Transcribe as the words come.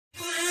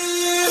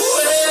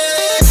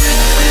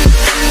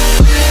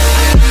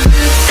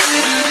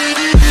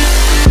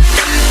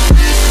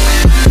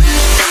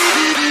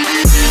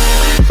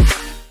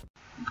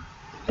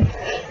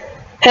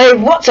Hey,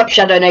 what's up,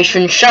 Shadow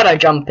Nation? Shadow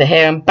Jumper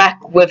here, and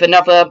back with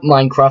another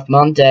Minecraft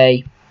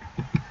Monday.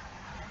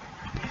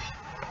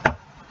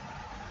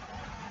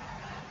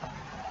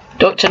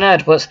 Dr.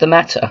 Nerd, what's the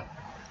matter?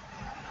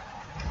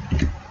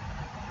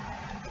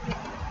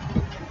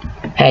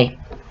 Hey.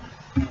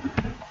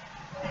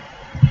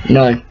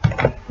 No.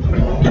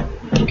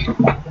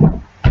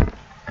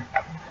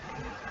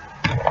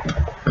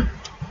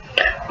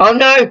 Oh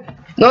no!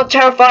 Not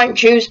Terrifying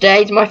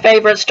Tuesdays, my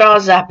favourite Star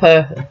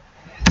Zapper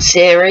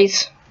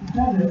series.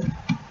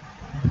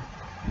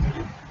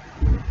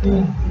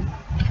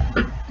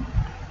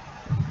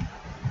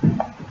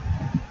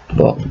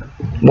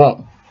 What?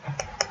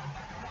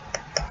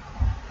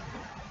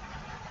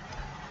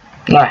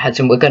 Right,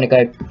 Hudson, we're gonna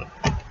go.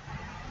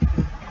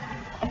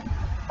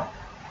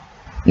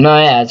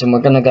 No, Hudson, we're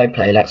gonna go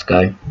play. Let's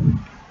go.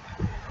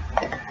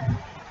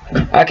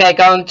 Okay,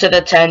 go on to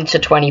the 10 to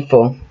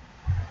 24.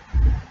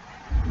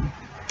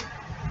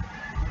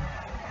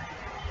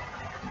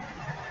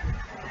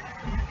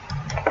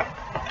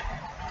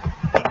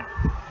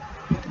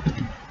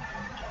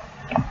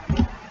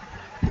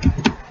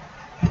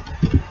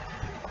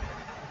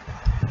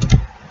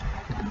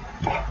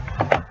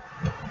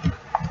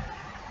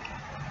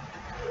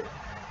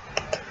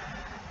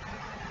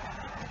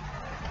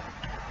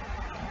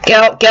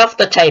 Get off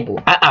the table.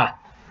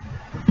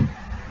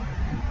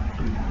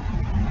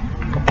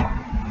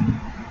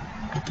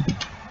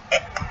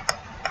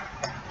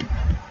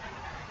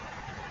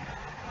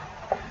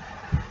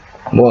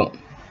 What?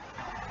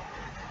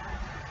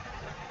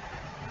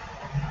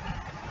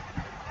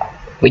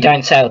 We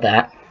don't sell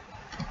that.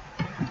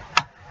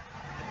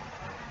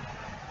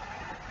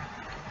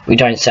 We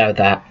don't sell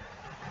that.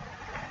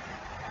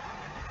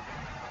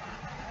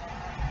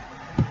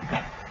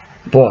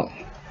 What?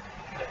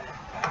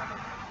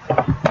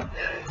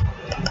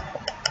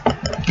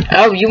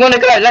 Oh, you wanna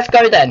go? Let's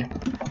go then.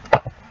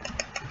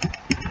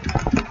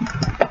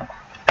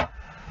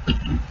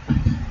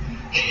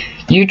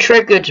 You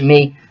triggered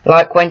me,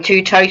 like when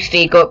Too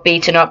Toasty got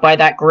beaten up by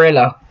that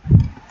gorilla.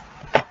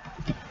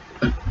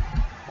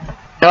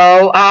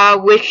 Oh, I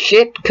wish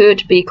it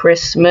could be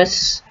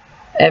Christmas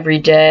every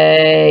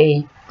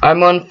day.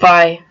 I'm on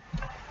fire.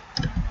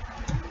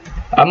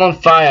 I'm on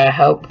fire,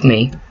 help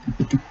me.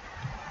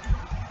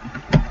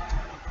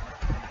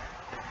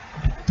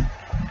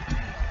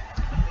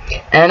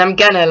 And I'm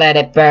gonna let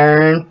it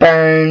burn,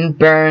 burn,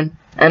 burn.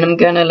 And I'm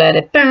gonna let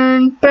it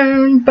burn,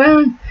 burn,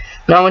 burn.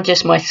 No one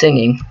diss my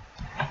singing.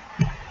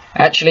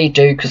 Actually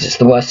do, because it's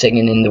the worst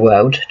singing in the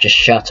world. Just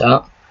shut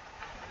up.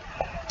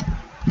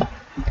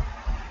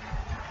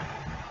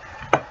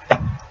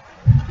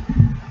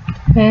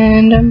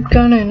 And I'm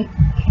gonna...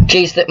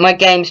 Jeez, that my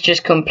game's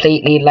just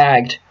completely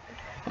lagged.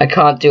 I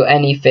can't do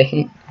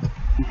anything.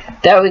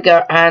 There we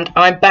go, and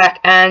I'm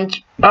back, and...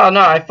 Oh no,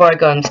 I thought I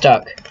got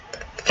unstuck.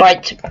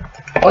 Fight.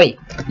 Oi,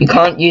 you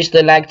can't use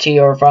the lag to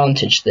your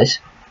advantage, this.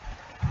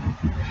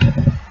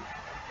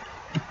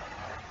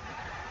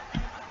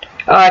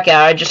 Oh, okay,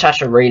 I just had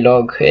to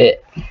relog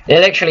it. It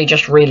literally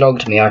just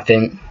relogged me, I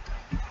think.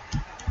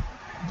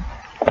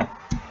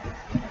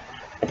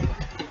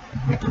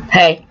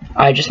 Hey,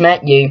 I just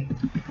met you.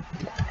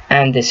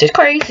 And this is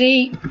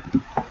crazy.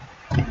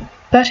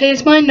 But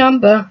here's my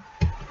number.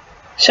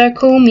 So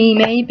call me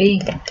maybe.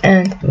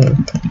 And...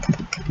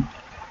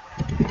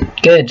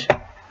 Good.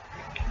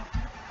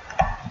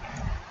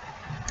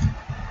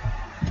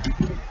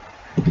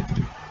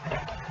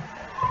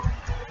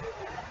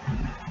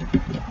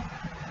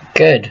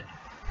 Good.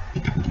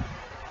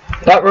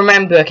 But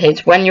remember,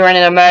 kids, when you're in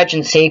an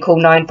emergency, call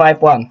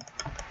 951.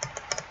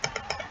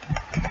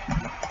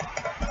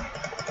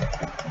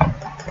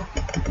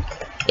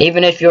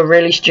 Even if you're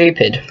really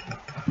stupid.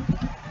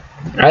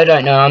 I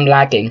don't know, I'm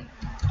lagging.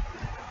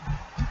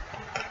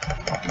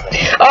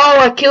 Oh,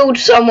 I killed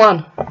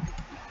someone!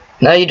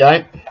 No, you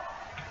don't.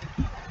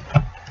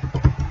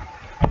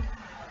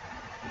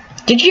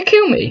 Did you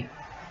kill me?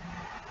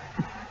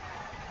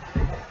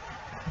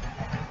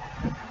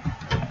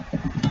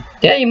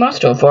 Yeah, you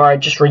must have, or I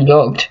just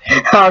relogged.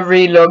 I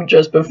relogged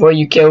just before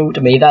you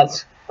killed me,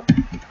 that's...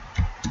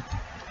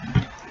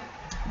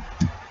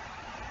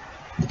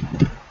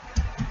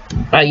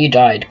 Oh, you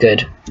died,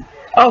 good.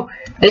 Oh,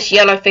 this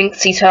yellow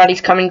thinks he's heard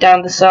he's coming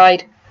down the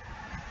side.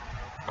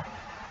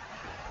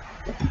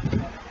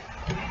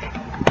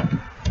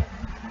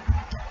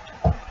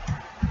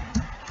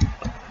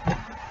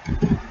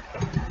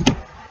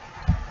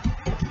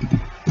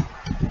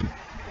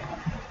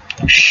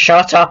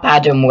 Shut up,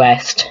 Adam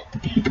West.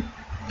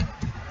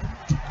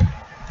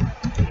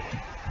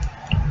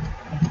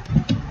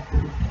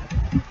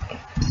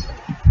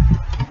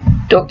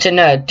 Dr.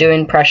 Nerd, do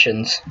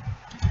impressions.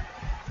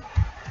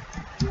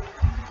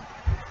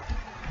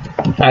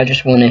 I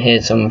just want to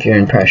hear some of your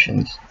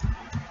impressions.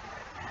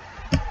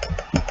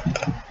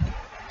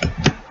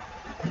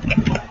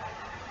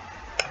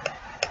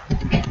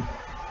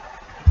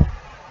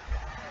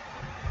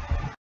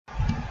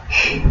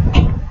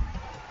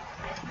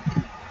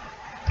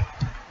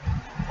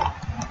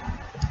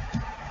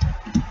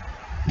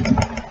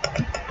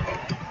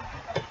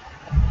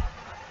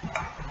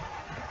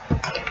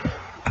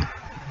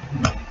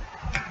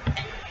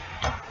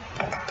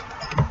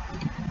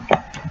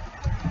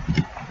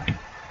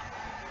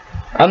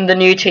 I'm the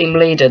new team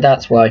leader,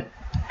 that's why.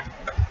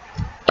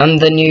 I'm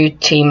the new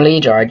team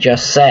leader, I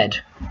just said.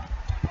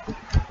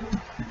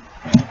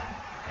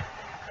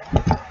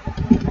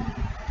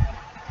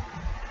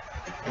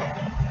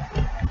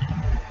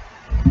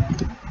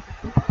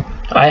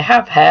 I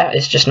have hair,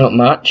 it's just not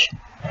much.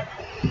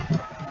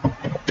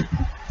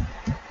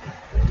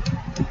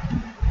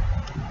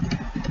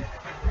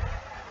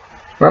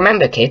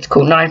 Remember kids,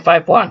 call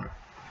 951.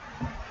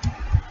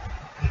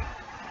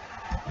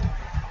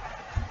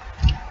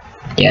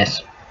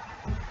 Yes.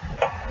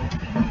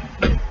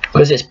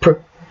 Because it's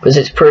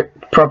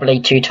probably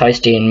too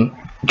toasty and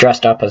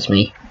dressed up as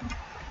me.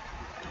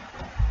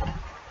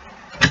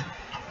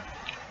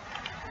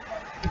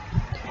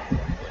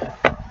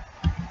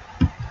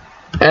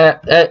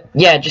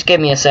 Yeah, just give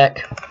me a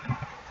sec.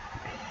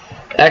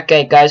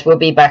 Okay, guys, we'll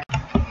be back.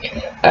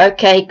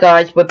 Okay,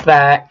 guys, we're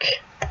back.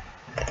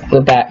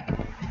 We're back.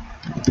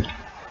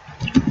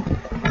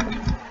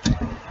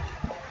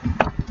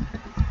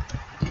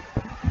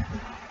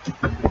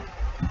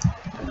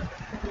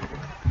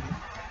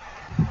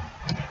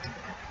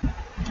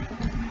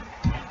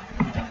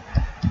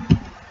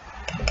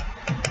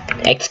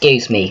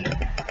 Excuse me.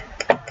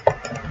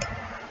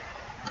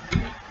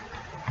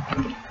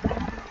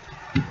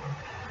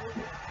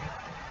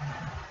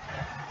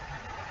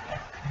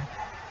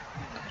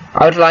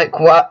 I'd like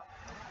what?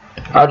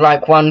 I'd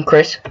like one,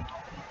 Chris.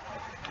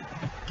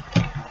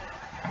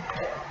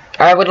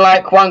 I would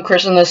like one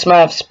Chris and the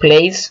Smurfs,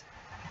 please.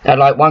 I'd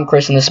like one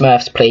Chris and the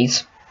Smurfs,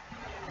 please.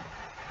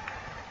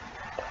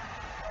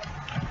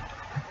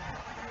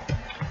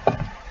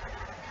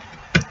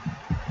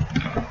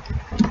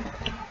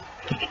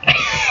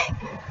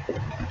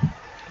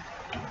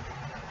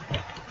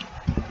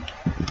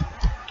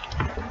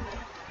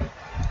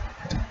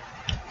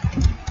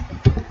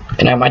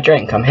 Can I have my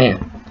drink? I'm here.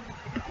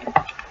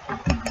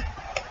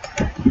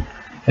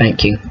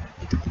 Thank you.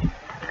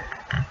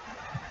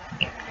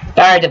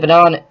 Barry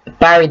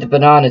the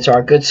bananas are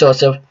a good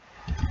source of...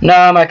 No,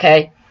 I'm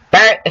okay.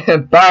 Barry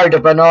the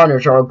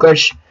bananas are a good...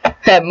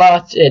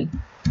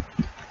 Martin.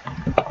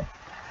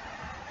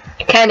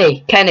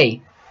 Kenny.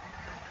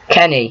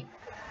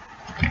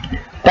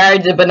 Barry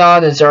the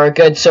bananas are a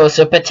good source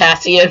of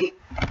potassium.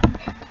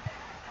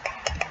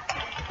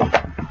 Oh,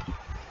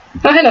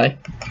 hello.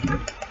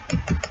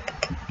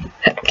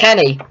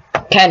 Kenny.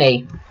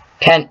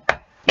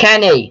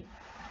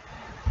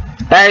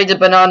 Barry the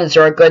bananas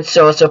are a good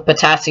source of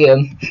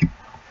potassium.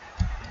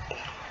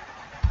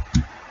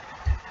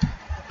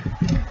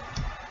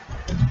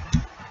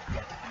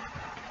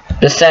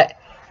 The set.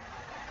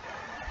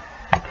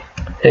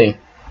 Who?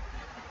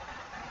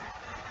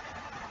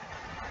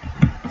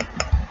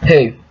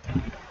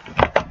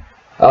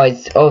 Oh,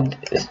 it's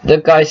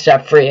the guy's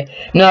that free.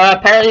 No,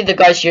 apparently the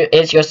guy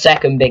is your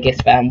second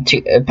biggest fan.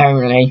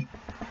 Apparently,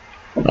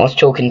 I was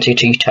talking to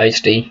Too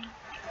Toasty.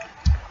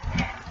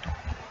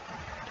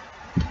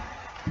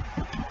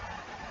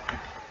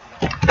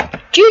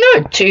 Do you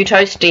know Too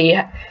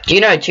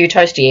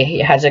Toasty? He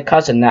has a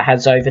cousin that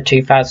has over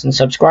 2,000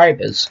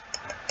 subscribers.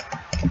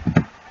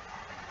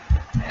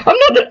 I'm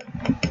not.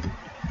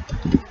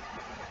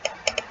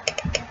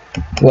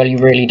 Well, he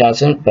really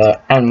doesn't,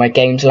 and my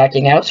game's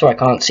lagging out, so I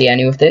can't see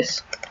any of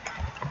this.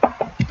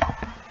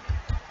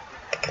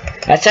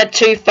 I said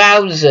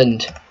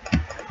 2,000.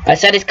 I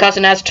said his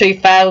cousin has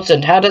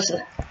 2,000. How does...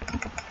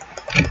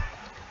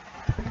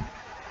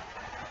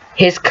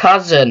 His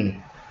cousin.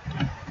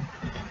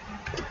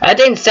 I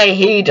didn't say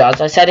he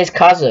does, I said his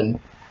cousin.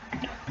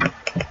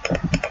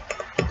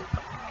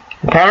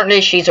 Apparently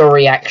she's a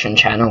reaction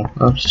channel.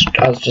 I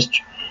was just...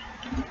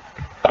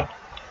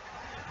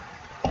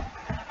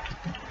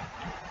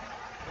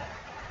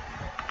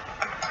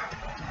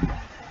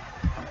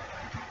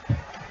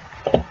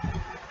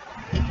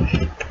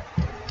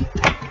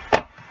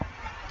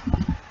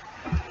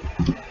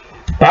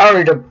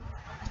 Barry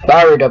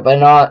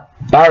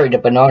the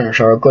bananas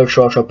are a good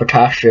source of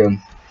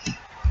potassium.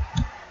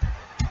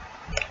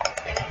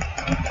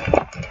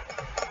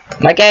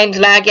 My game's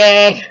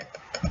lagging.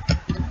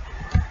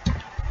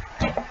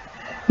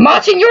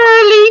 Martin, you're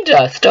a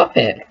leader. Stop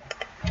it.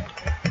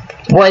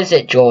 What is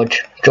it,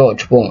 George?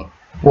 George, what?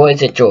 What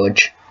is it,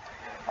 George?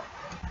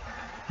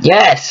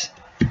 Yes.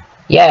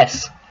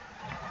 Yes.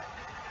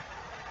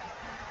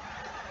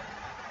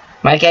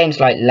 My game's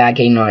like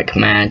lagging like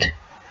mad.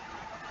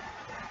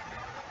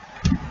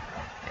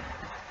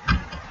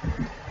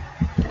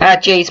 Ah,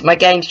 jeez, my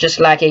game's just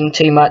lagging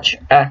too much.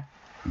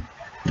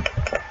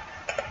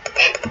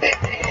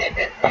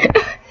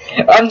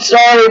 I'm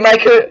sorry,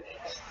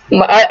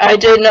 I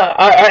did not.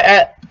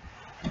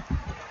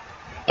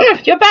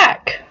 You're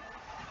back.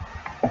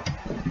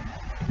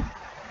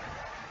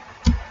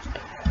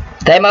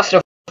 They must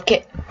have.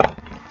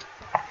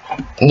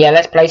 Yeah,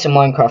 let's play some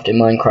Minecraft in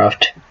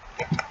Minecraft.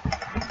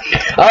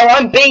 Oh,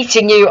 I'm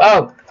beating you.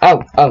 Oh.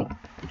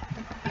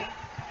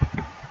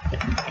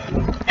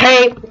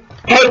 Hey,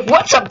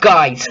 what's up,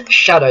 guys?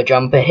 Shadow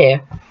Jumper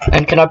here.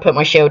 And can I put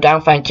my shield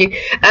down? Thank you.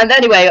 And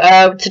anyway,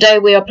 today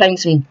we are playing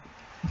some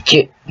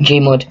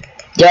Gmod.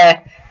 Yeah.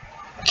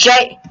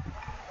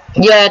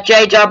 Yeah,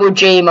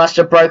 JGG must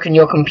have broken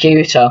your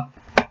computer.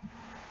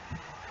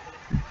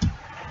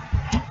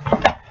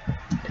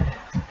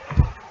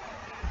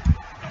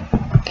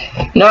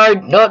 No,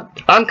 not.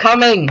 I'm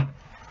coming.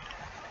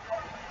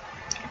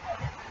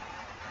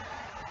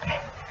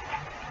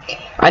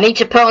 I need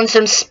to put on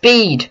some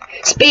speed.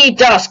 Speed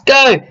dust,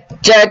 go!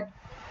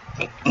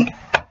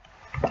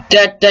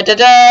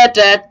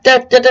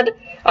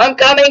 I'm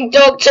coming,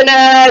 Dr.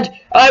 Nerd!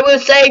 I will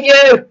save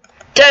you!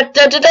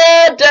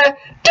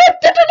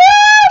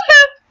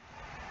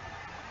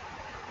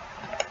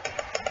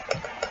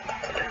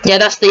 Yeah,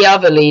 that's the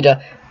other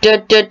leader.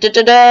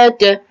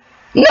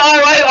 No,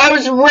 I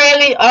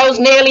was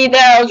nearly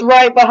there. I was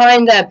right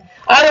behind them.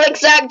 I will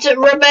exact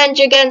revenge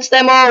against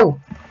them all.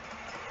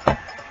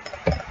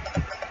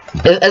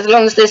 As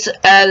long as this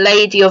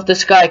lady of the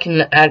sky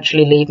can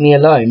actually leave me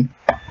alone.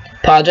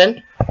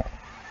 Pardon?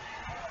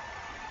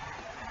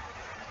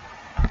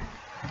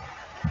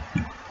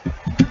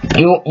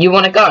 You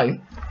want to go?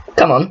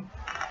 Come on.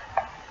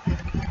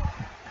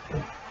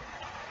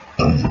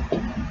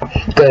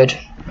 Good.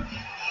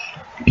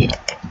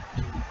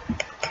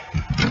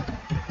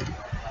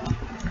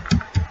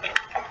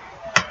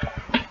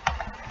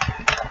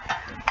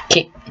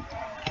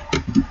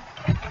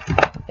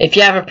 If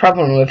you have a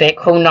problem with it,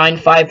 call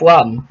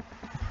 951.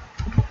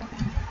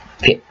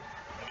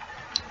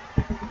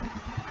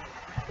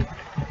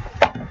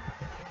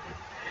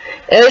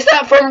 Is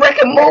that from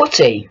Rick and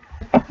Morty?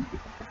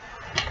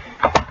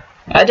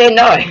 I didn't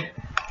know.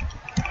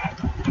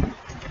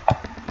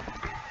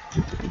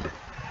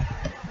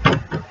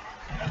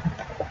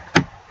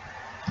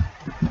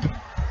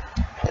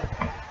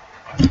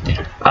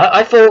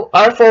 I thought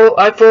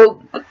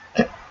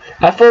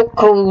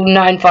call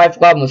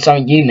 951 was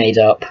something you made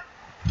up.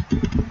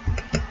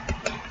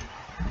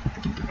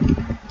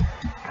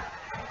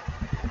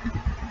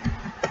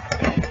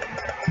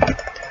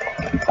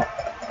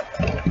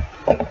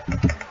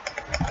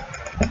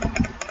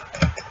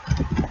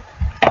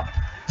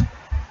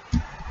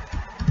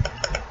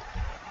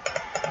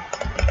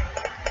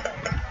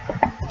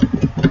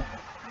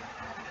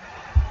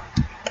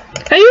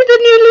 Are you the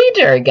new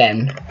leader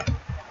again?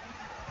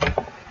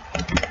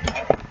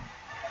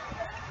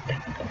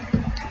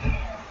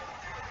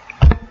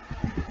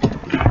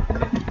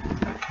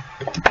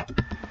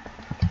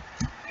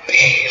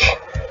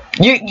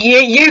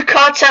 You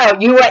cut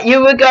out. You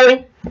were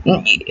going.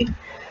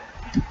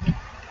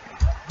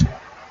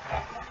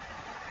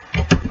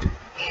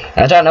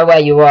 I don't know where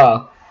you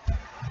are.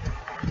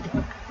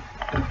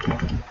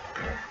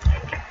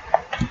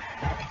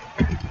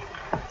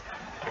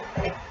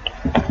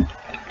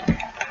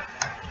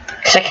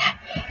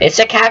 It's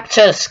a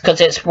cactus,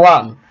 because it's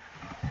one.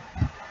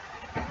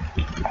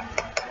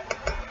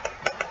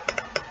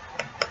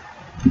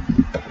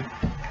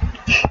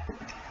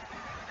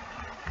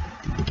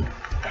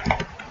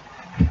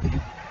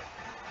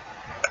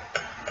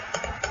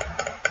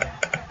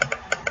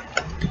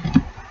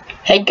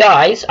 Hey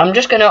guys, I'm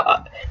just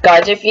gonna...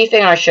 guys, if you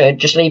think I should,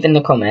 just leave in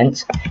the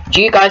comments.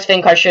 Do you guys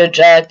think I should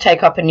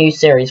take up a new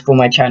series for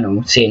my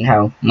channel, seeing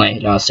how my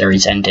last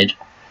series ended?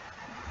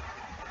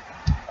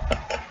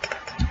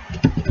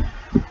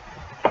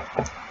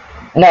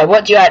 No,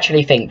 what do you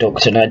actually think,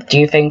 Dr. Nerd? Do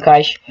you think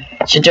I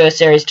should do a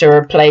series to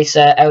replace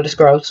Elder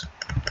Scrolls?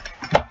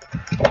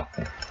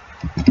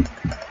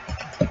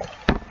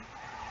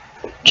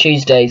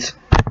 Tuesdays.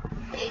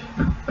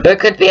 But it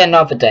could be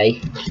another day.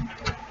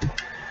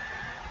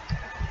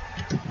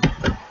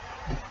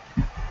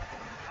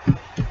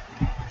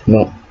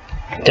 No.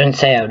 Don't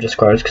say Elder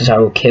Scrolls, because I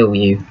will kill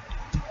you.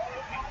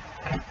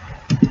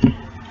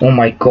 Oh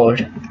my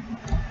god.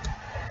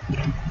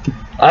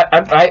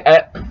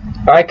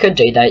 I could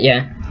do that,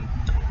 yeah.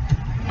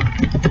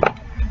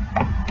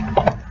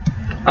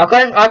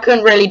 I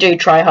couldn't really do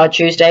Try Hard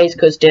Tuesdays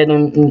because Star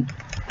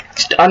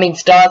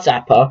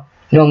Zapper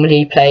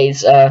normally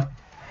plays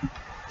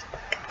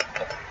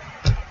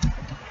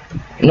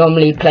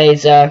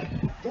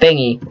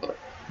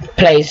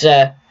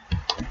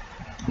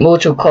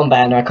Mortal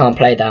Kombat, and I can't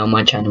play that on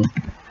my channel.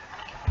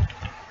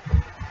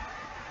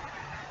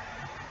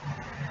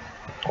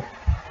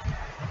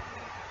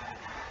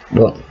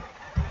 What?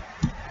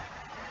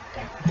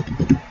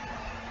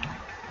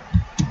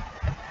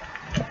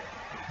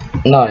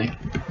 No.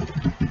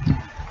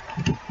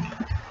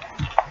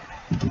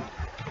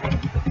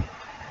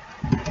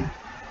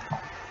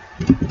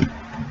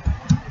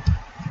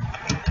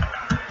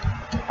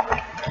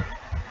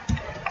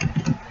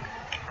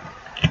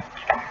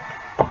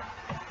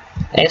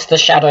 It's the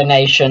Shadow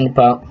Nation,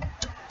 but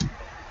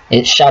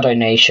it's Shadow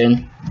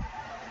Nation.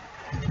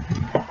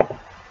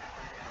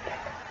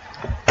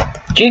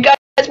 Do you guys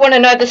want to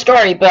know the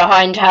story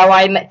behind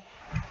how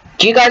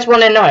do you guys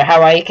want to know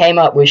how I came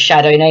up with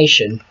Shadow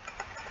Nation?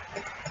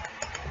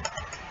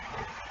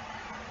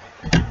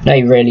 No,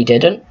 you really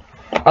didn't.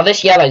 Oh,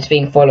 this yellow's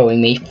been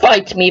following me.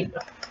 Fight me!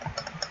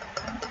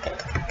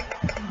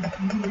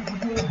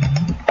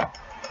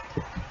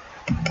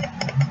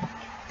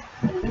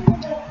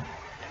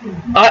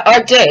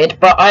 I did,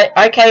 but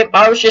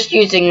I was just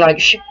using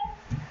like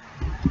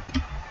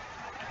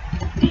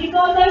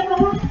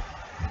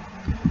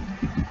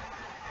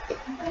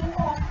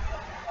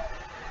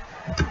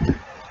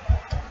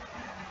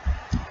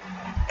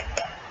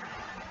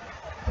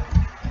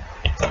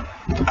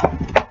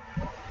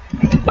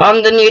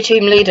I'm the new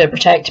team leader,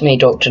 protect me,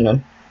 Dr.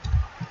 Nun.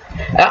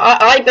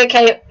 I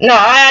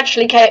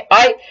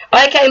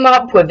came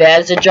up with it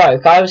as a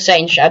joke. I was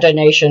saying Shadow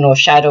Nation or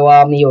Shadow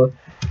Army or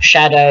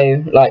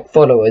Shadow, like,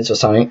 followers or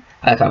something.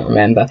 I can't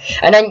remember.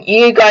 And then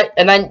you guys,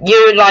 and then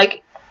you and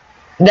like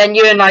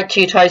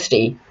Too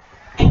Toasty.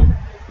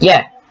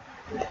 Yeah.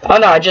 Oh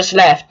no, I just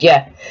left,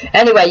 yeah.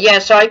 Anyway, yeah,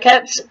 so I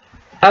kept,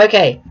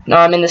 okay, no,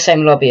 I'm in the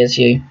same lobby as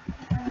you.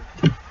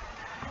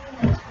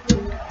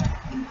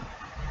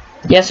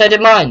 Yeah, so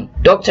did mine.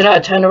 Dr. No,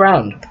 turn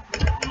around.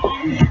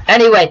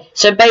 Anyway,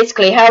 so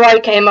basically how I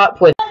came up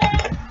with...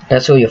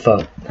 That's all your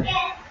fault.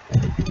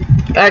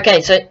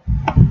 Okay, so...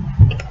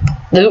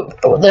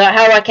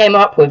 how I came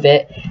up with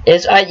it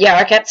is... yeah,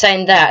 I kept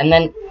saying that, and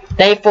then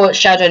they thought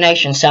Shadow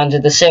Nation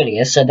sounded the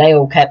silliest, so they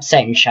all kept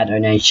saying Shadow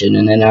Nation,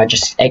 and then I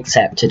just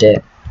accepted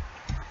it.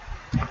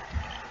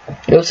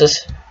 It was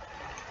just...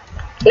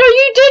 No,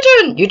 you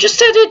didn't! You just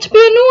said it to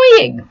be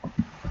annoying!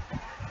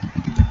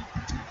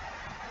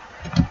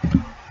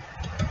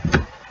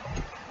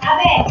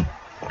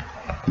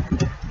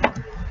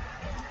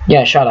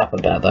 Yeah, shut up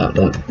about that,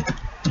 but...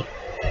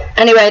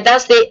 Anyway,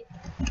 that's the...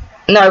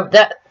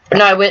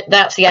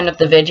 that's the end of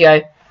the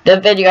video. The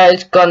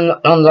video's gone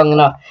on long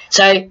enough.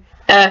 So,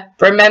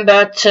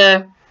 remember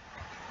to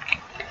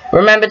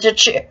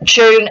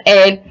tune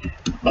in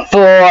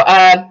for,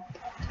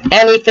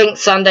 anything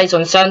Sundays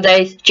on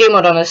Sundays,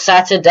 Gmod on a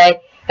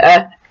Saturday,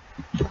 and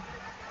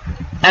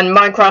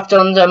Minecraft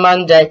on a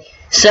Monday.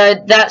 So,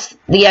 that's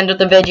the end of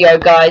the video,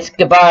 guys.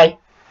 Goodbye.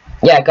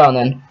 Yeah, go on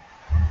then.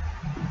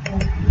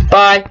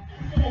 Bye.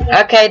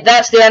 Okay,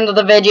 that's the end of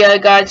the video,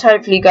 guys.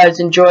 Hopefully you guys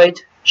enjoyed.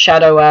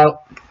 Shadow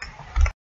out.